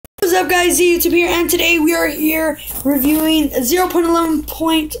What's up, guys? YouTube here, and today we are here reviewing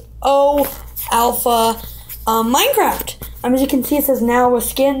 0.11.0 alpha Minecraft. As you can see, it says now with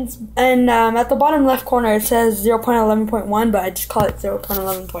skins, and at the bottom left corner it says 0.11.1, but I just call it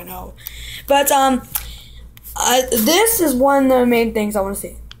 0.11.0. But this is one of the main things I want to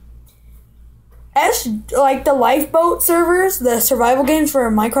see. Like the lifeboat servers, the survival games for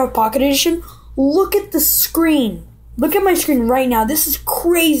Minecraft Pocket Edition. Look at the screen. Look at my screen right now. This is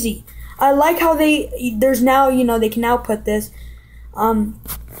crazy. I like how there's now, they can now put this.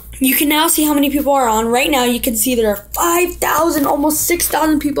 You can now see how many people are on. Right now, you can see there are 5,000, almost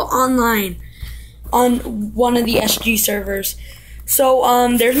 6,000 people online on one of the SG servers. So,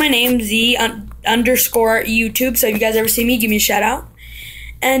 there's my name, Z_YouTube. So if you guys ever see me, give me a shout out.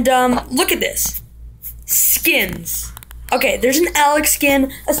 And, look at this. Skins. Okay, there's an Alex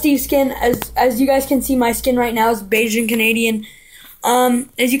skin, a Steve skin. As you guys can see, my skin right now is Bajan Canadian.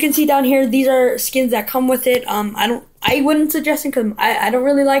 As you can see down here, these are skins that come with it. I wouldn't suggest it because I don't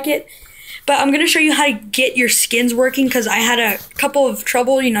really like it. But I'm gonna show you how to get your skins working because I had a couple of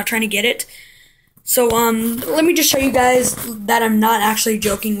trouble, trying to get it. So let me just show you guys that I'm not actually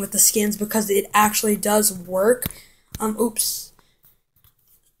joking with the skins because it actually does work. Oops.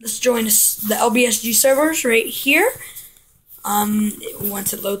 Let's join the LBSG servers right here.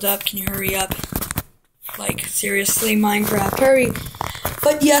 Once it loads up, can you hurry up? Like, seriously, Minecraft, hurry.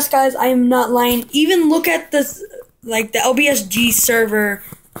 But yes, guys, I am not lying. Even look at this, like, the LBSG server.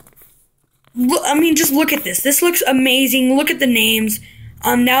 Just look at this. This looks amazing. Look at the names.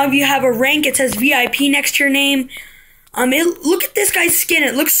 Now if you have a rank, it says VIP next to your name. Look at this guy's skin.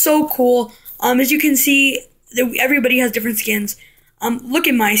 It looks so cool. As you can see, everybody has different skins. Look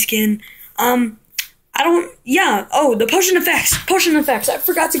at my skin. Oh, the potion effects. Potion effects. I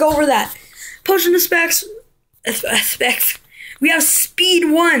forgot to go over that. Potion effects. We have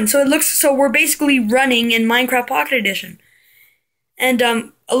speed 1, so we're basically running in Minecraft Pocket Edition. And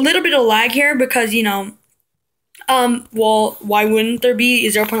a little bit of lag here because well, why wouldn't there be?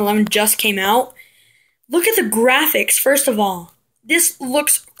 0.11 just came out. Look at the graphics. First of all, this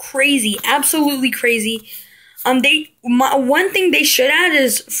looks crazy, absolutely crazy. One thing they should add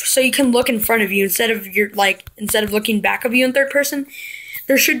is so you can look in front of you instead of looking back of you in third person.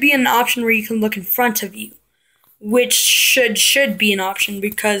 There should be an option where you can look in front of you, which should be an option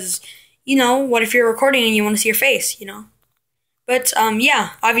because what if you're recording and you want to see your face, But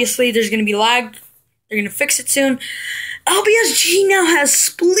yeah, obviously there's gonna be lag. They're gonna fix it soon. LBSG now has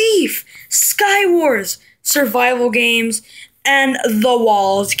Spleef, Sky Wars, survival games, and The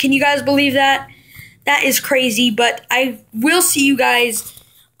Walls. Can you guys believe that? That is crazy, but I will see you guys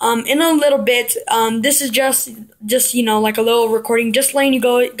in a little bit. This is just like a little recording, just letting you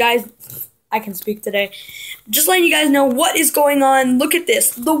go, guys. I can speak today. Just letting you guys know what is going on. Look at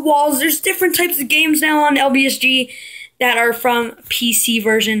this, The Walls. There's different types of games now on LBSG that are from PC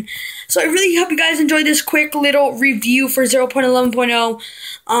version. So I really hope you guys enjoyed this quick little review for 0.11.0.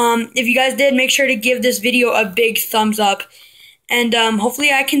 If you guys did, make sure to give this video a big thumbs up. And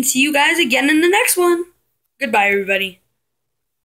hopefully I can see you guys again in the next one. Goodbye, everybody.